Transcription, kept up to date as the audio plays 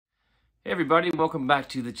Hey everybody, welcome back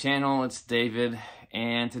to the channel. It's David,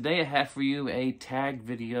 and today I have for you a tag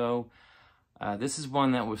video. This is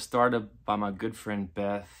one that was started by my good friend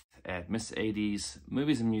Beth at Miss 80s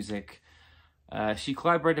Movies and Music. She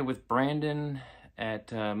collaborated with Brandon at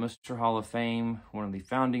MrHallOfFame, one of the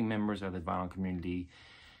founding members of the vinyl community,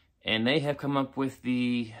 and they have come up with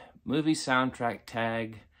the movie soundtrack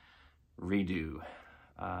tag redo.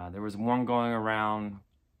 There was one going around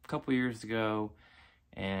a couple years ago,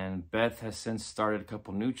 and Beth has since started a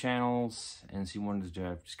couple new channels, and she wanted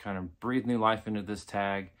to just kind of breathe new life into this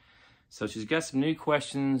tag. So she's got some new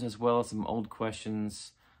questions as well as some old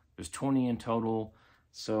questions. There's 20 in total.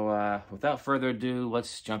 So without further ado,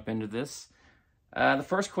 let's jump into this. The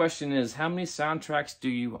first question is, how many soundtracks do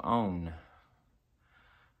you own?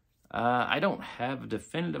 I don't have a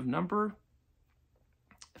definitive number.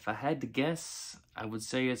 If I had to guess, I would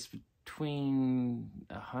say it's between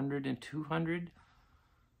 100 and 200.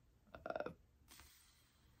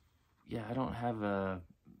 Yeah, I don't have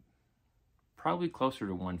probably closer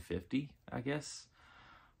to 150, I guess.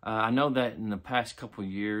 I know that in the past couple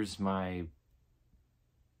years, my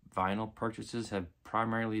vinyl purchases have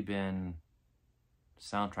primarily been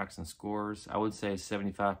soundtracks and scores. I would say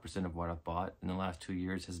 75% of what I've bought in the last 2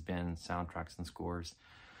 years has been soundtracks and scores.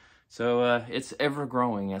 So it's ever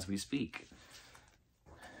growing as we speak.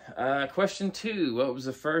 Question 2, what was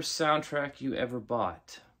the first soundtrack you ever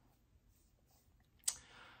bought?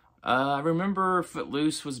 I remember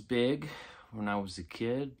Footloose was big when I was a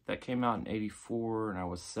kid. That came out in '84 and I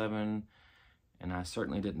was 7, and I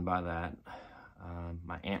certainly didn't buy that.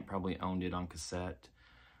 My aunt probably owned it on cassette.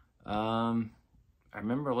 I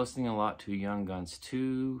remember listening a lot to Young Guns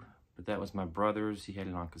 2, but that was my brother's. He had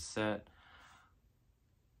it on cassette.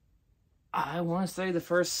 I want to say the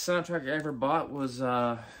first soundtrack I ever bought was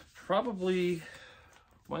probably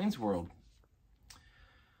Wayne's World.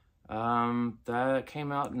 That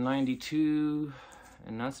came out in '92,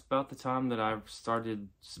 and that's about the time that I started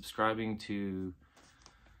subscribing to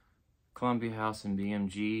Columbia House and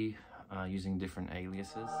BMG using different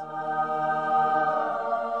aliases.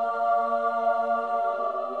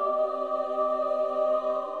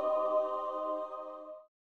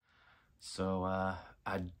 So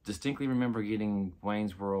I distinctly remember getting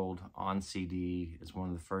Wayne's World on CD as one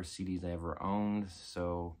of the first CDs I ever owned.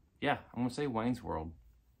 So yeah, I'm gonna say Wayne's World.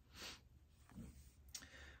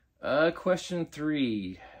 Question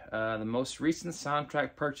 3, the most recent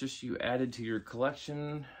soundtrack purchase you added to your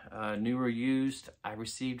collection, new or used? I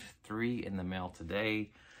received 3 in the mail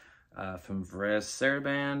today from Vrez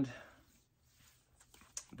Saraband.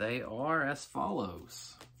 They are as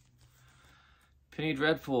follows. Penny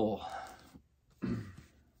Dreadful.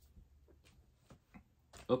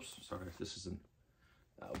 Oops, sorry, this is an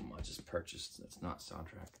album I just purchased. That's not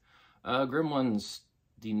soundtrack. Gremlins,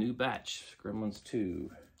 the new batch, Gremlins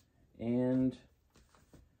 2. And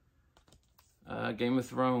Game of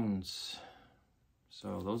Thrones.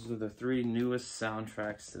 So those are the 3 newest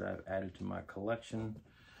soundtracks that I've added to my collection.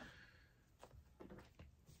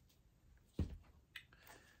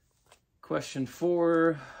 Question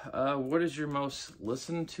 4, what is your most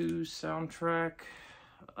listened to soundtrack?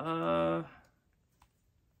 I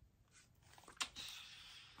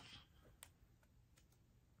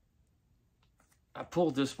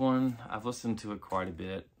pulled this one. I've listened to it quite a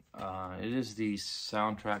bit. It is the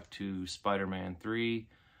soundtrack to Spider-Man 3.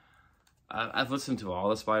 I've listened to all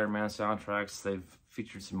the Spider-Man soundtracks. They've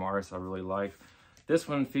featured some artists I really like. This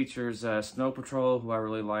one features Snow Patrol, who I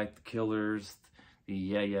really like, The Killers, the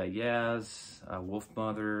Yeah Yeah Yeahs, Wolf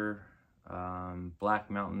Mother,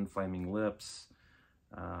 Black Mountain, Flaming Lips,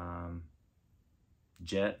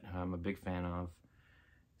 Jet, who I'm a big fan of.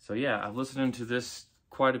 So yeah, I've listened to this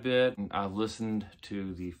quite a bit. I've listened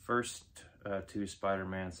to the first 2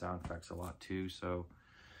 Spider-Man soundtracks a lot too, so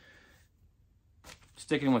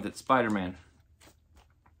sticking with it, Spider-Man.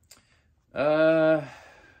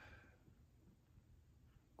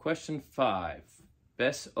 Question 5,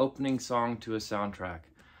 best opening song to a soundtrack.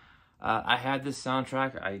 I had this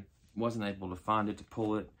soundtrack. I wasn't able to find it to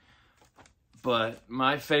pull it, but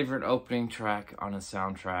my favorite opening track on a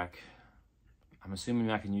soundtrack, I'm assuming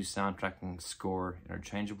I can use soundtrack and score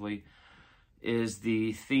interchangeably, is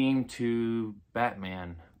the theme to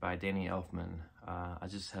Batman by Danny Elfman. I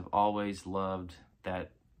just have always loved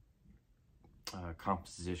that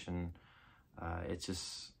composition. It's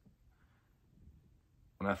just,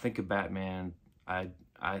 when I think of Batman,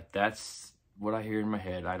 that's what I hear in my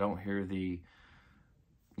head. I don't hear the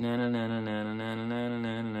na na na na na na na na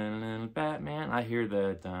na na na Batman. I hear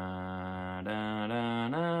the da da da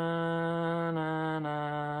na na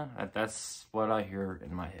na. That's what I hear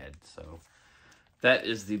in my head. So That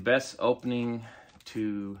is the best opening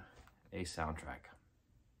to a soundtrack.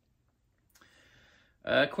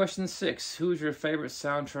 Question 6. Who is your favorite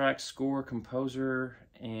soundtrack score composer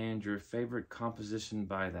and your favorite composition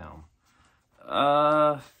by them?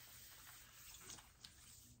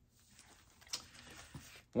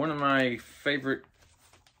 One of my favorite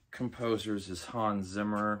composers is Hans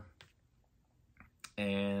Zimmer,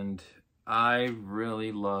 and I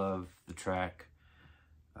really love the track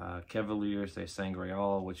Cavaliers de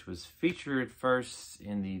Sangreal, which was featured first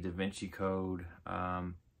in the Da Vinci Code.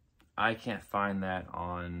 I can't find that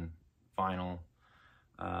on vinyl,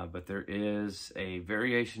 but there is a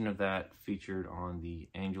variation of that featured on the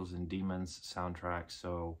Angels and Demons soundtrack.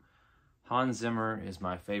 So Hans Zimmer is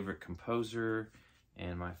my favorite composer,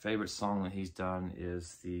 and my favorite song that he's done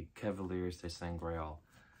is the Cavaliers de Sangreal.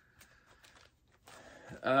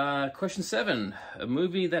 Question 7. A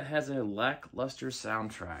movie that has a lackluster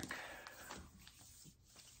soundtrack.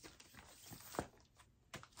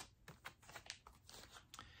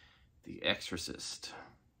 The Exorcist.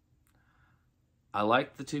 I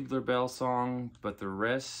like the Tubular Bell song, but the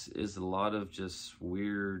rest is a lot of just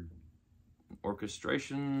weird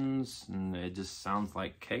orchestrations, and it just sounds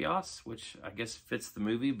like chaos, which I guess fits the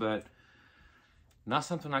movie, but not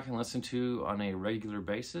something I can listen to on a regular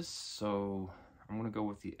basis, so I'm going to go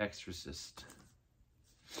with The Exorcist.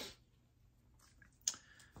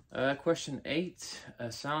 Question 8. A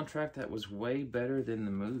soundtrack that was way better than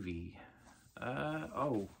the movie.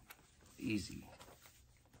 Oh, easy.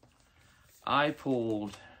 I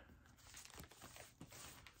pulled...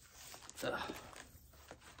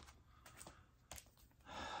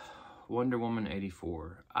 Wonder Woman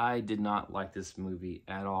 84. I did not like this movie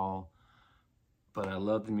at all, but I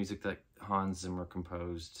love the music that Hans Zimmer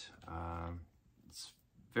composed. It's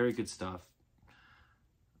very good stuff.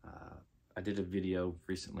 I did a video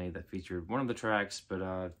recently that featured one of the tracks,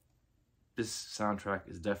 but this soundtrack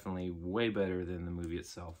is definitely way better than the movie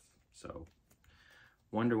itself. So,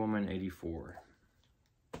 Wonder Woman 84.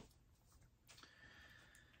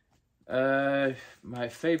 My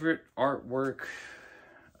favorite artwork,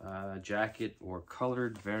 jacket or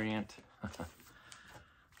colored variant.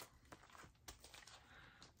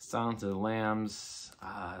 Silence of the Lambs.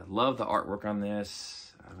 Love the artwork on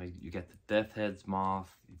this. I mean, you got the Death Head's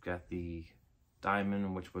moth. You've got the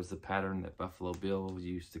diamond, which was the pattern that Buffalo Bill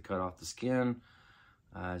used to cut off the skin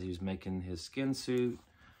as he was making his skin suit.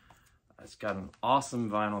 It's got an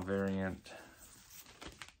awesome vinyl variant.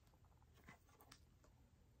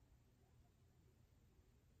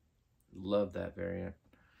 Love that variant.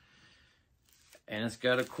 And it's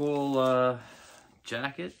got a cool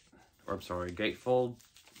jacket, or I'm sorry, gatefold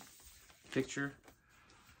picture.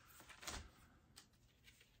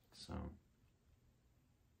 So,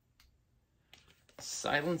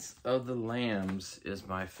 Silence of the Lambs is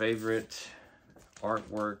my favorite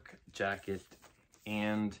artwork, jacket,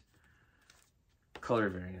 and color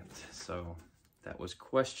variant. So that was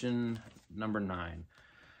question number 9.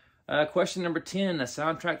 Question number 10, a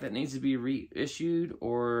soundtrack that needs to be reissued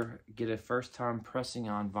or get a first time pressing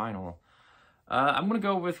on vinyl. I'm going to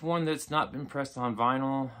go with one that's not been pressed on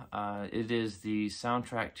vinyl. It is the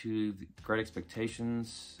soundtrack to Great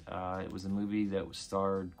Expectations. It was a movie that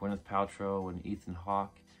starred Gwyneth Paltrow and Ethan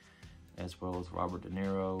Hawke, as well as Robert De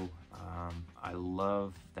Niro. I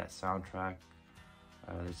love that soundtrack.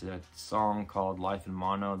 There's a song called Life in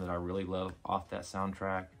Mono that I really love off that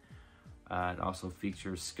soundtrack. It also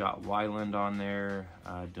features Scott Weiland on there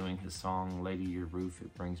doing his song Lady Your Roof,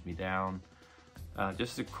 It Brings Me Down.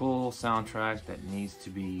 Just a cool soundtrack that needs to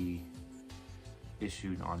be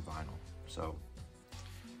issued on vinyl. So,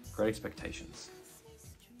 Great Expectations.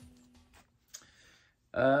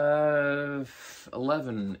 11,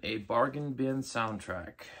 a bargain bin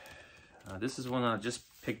soundtrack. This is one I just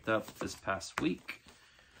picked up this past week.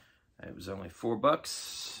 It was only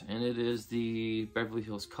 $4, and it is the Beverly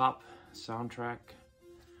Hills Cop soundtrack.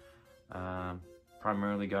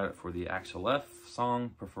 Primarily got it for the Axel F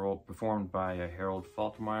song performed by Harold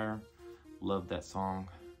Faltermeyer. Love that song.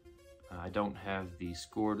 I don't have the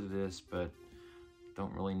score to this, but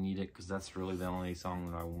don't really need it because that's really the only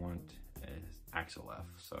song that I want is Axel F.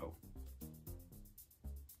 So,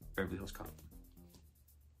 Beverly Hills Cop.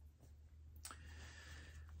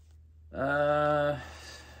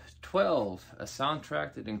 12, a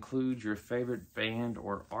soundtrack that includes your favorite band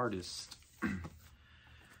or artist.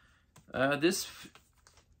 This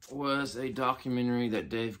was a documentary that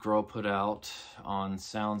Dave Grohl put out on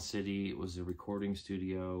Sound City. It was a recording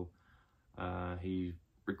studio. He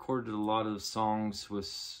recorded a lot of songs with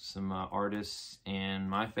some artists, and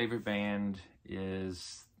my favorite band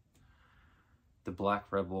is the Black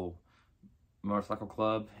Rebel Motorcycle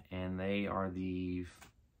Club, and they are the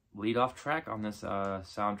lead-off track on this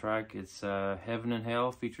soundtrack. It's Heaven and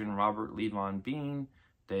Hell featuring Robert Levon Bean,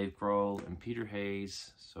 Dave Grohl, and Peter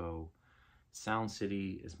Hayes. So Sound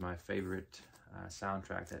City is my favorite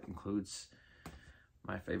soundtrack that includes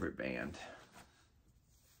my favorite band.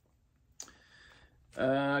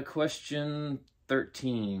 Question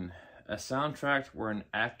 13. A soundtrack where an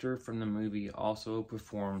actor from the movie also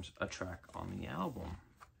performs a track on the album.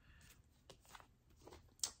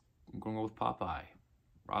 I'm going to go with Popeye.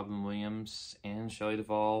 Robin Williams and Shelley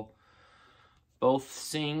Duvall both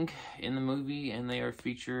sing in the movie, and they are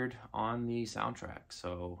featured on the soundtrack.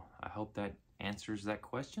 So I hope that answers that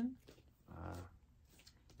question.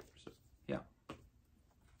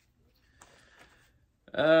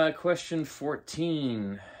 Question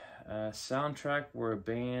 14. Soundtrack where a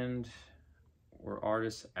band or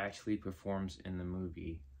artist actually performs in the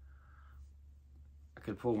movie. I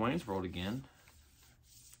could pull Wayne's World again.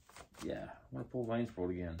 Yeah, I'm going to pull Wayne's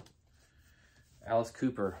World again. Alice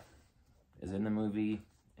Cooper is in the movie,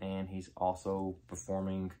 and he's also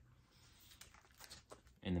performing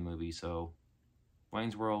in the movie. So,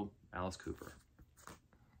 Wayne's World, Alice Cooper.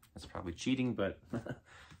 That's probably cheating, but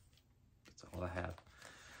that's all I have.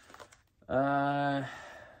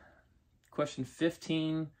 Question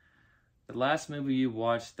 15. The last movie you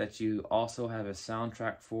watched that you also have a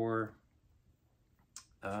soundtrack for.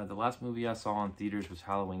 The last movie I saw in theaters was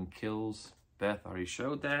Halloween Kills. Beth already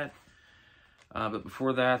showed that. But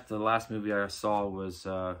before that, the last movie I saw was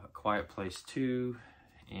A Quiet Place 2.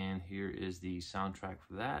 And here is the soundtrack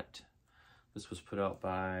for that. This was put out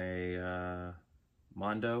by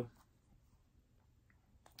Mondo.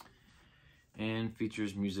 And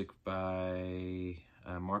features music by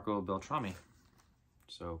Marco Beltrami.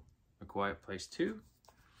 So, A Quiet Place 2.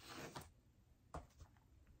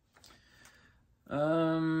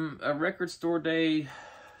 A record store day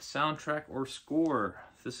soundtrack or score.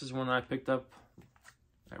 This is one I picked up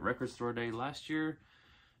at record store day last year.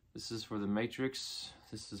 This is for The Matrix.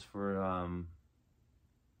 This is for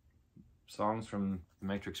songs from The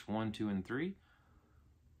Matrix 1, 2, and 3.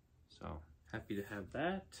 So, happy to have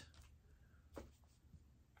that.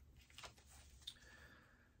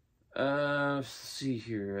 Let's see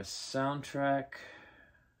here. A soundtrack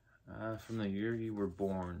from the year you were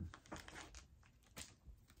born.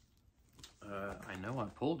 I know I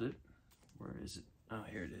pulled it. Where is it? Oh,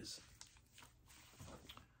 here it is.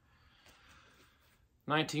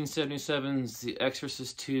 1977's The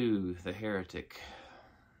Exorcist 2, The Heretic.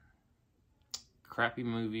 Crappy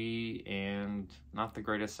movie and not the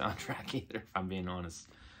greatest soundtrack either, if I'm being honest.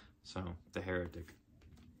 So, The Heretic.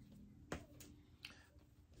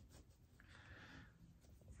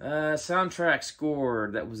 Soundtrack score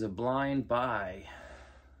that was a blind buy.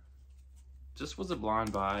 Just was a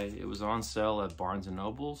blind buy. It was on sale at Barnes &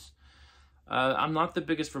 Noble's. I'm not the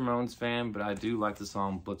biggest Ramones fan, but I do like the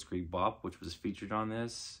song Blitzkrieg Bop, which was featured on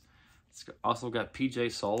this. It's also got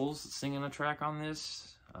PJ Souls singing a track on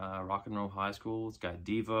this. Rock and Roll High School. It's got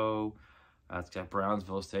Devo. It's got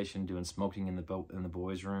Brownsville Station doing Smoking in the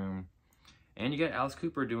Boys Room. And you got Alice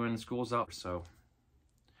Cooper doing School's Out. So,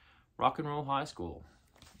 Rock and Roll High School.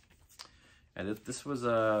 And this was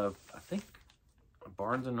I think a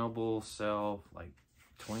Barnes & Noble sale, like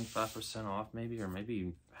 25% off maybe, or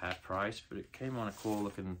maybe half price, but it came on a cool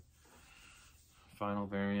looking vinyl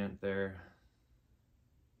variant there.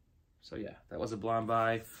 So yeah, that was a blind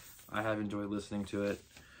buy. I have enjoyed listening to it.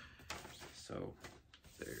 So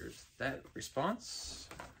there's that response.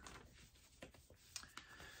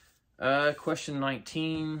 Question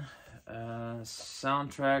 19.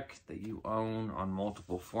 Soundtrack that you own on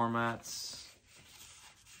multiple formats.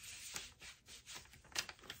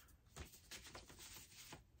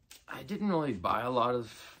 I didn't really buy a lot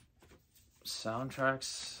of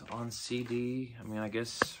soundtracks on CD. I mean, I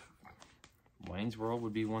guess Wayne's World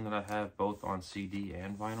would be one that I have both on CD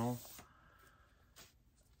and vinyl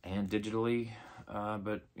and digitally.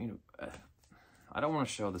 But, you know, I don't want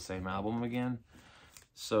to show the same album again.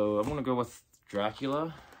 So I'm going to go with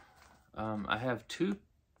Dracula. I have two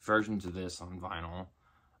versions of this on vinyl.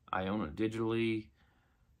 I own it digitally.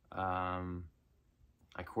 I,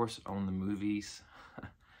 of course, own the movies.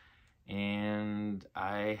 And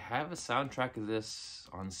I have a soundtrack of this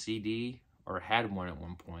on CD, or had one at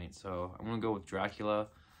one point. So I'm going to go with Dracula.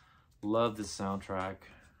 Love this soundtrack.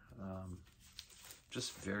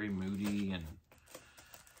 Just very moody.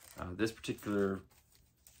 And this particular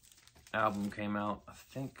album came out, I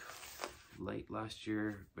think, late last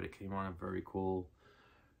year, but it came on a very cool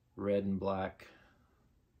red and black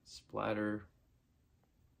splatter.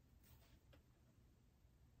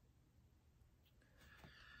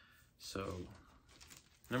 So,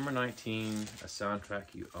 number 19, a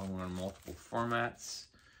soundtrack you own on multiple formats.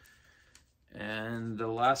 And the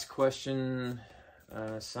last question,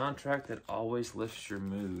 soundtrack that always lifts your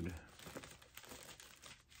mood.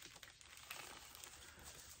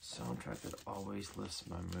 Soundtrack that always lifts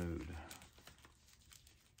my mood.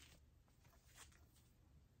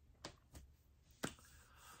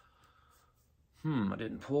 I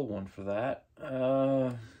didn't pull one for that.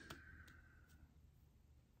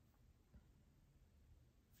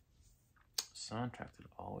 Soundtrack that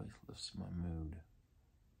always lifts my mood.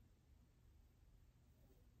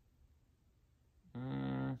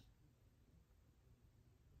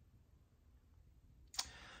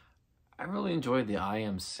 I really enjoyed the I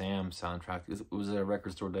Am Sam soundtrack. It was a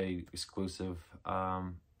Record Store Day exclusive.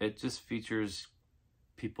 It just features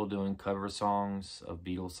people doing cover songs of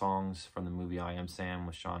Beatles songs from the movie I Am Sam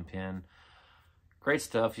with Sean Penn. Great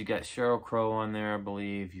stuff. You got Sheryl Crow on there, I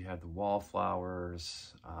believe. You have the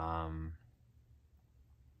Wallflowers.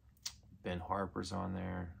 Ben Harper's on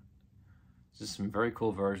there. Just some very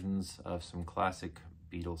cool versions of some classic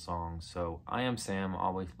Beatles songs. So I Am Sam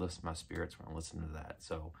always lifts my spirits when I listen to that.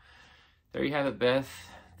 So there you have it, Beth.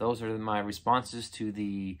 Those are my responses to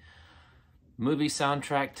the movie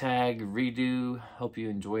soundtrack tag redo. Hope you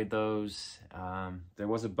enjoyed those. There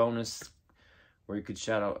was a bonus where you could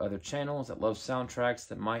shout out other channels that love soundtracks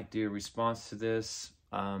that might do a response to this.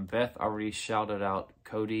 Beth already shouted out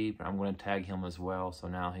Cody, but I'm going to tag him as well, so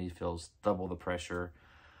now he feels double the pressure.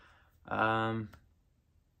 Yeah,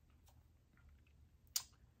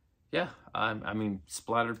 I mean,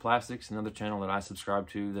 Splattered Plastics, another channel that I subscribe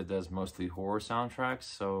to that does mostly horror soundtracks.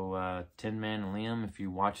 So, Tin Man and Liam, if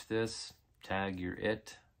you watch this, tag your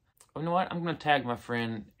it. Oh, you know what? I'm going to tag my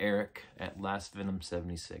friend Eric at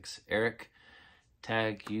LastVenom76. Eric,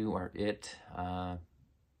 tag you or it.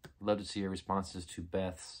 Love to see your responses to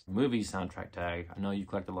Beth's movie soundtrack tag. I know you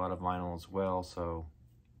collect a lot of vinyl as well, so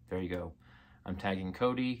there you go. I'm tagging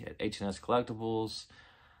Cody at HNS Collectibles,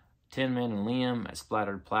 Tin Man and Liam at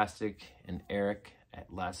Splattered Plastic, and Eric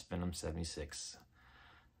at LastVenom76.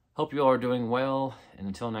 Hope you all are doing well, and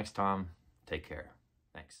until next time, take care.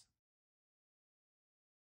 Thanks.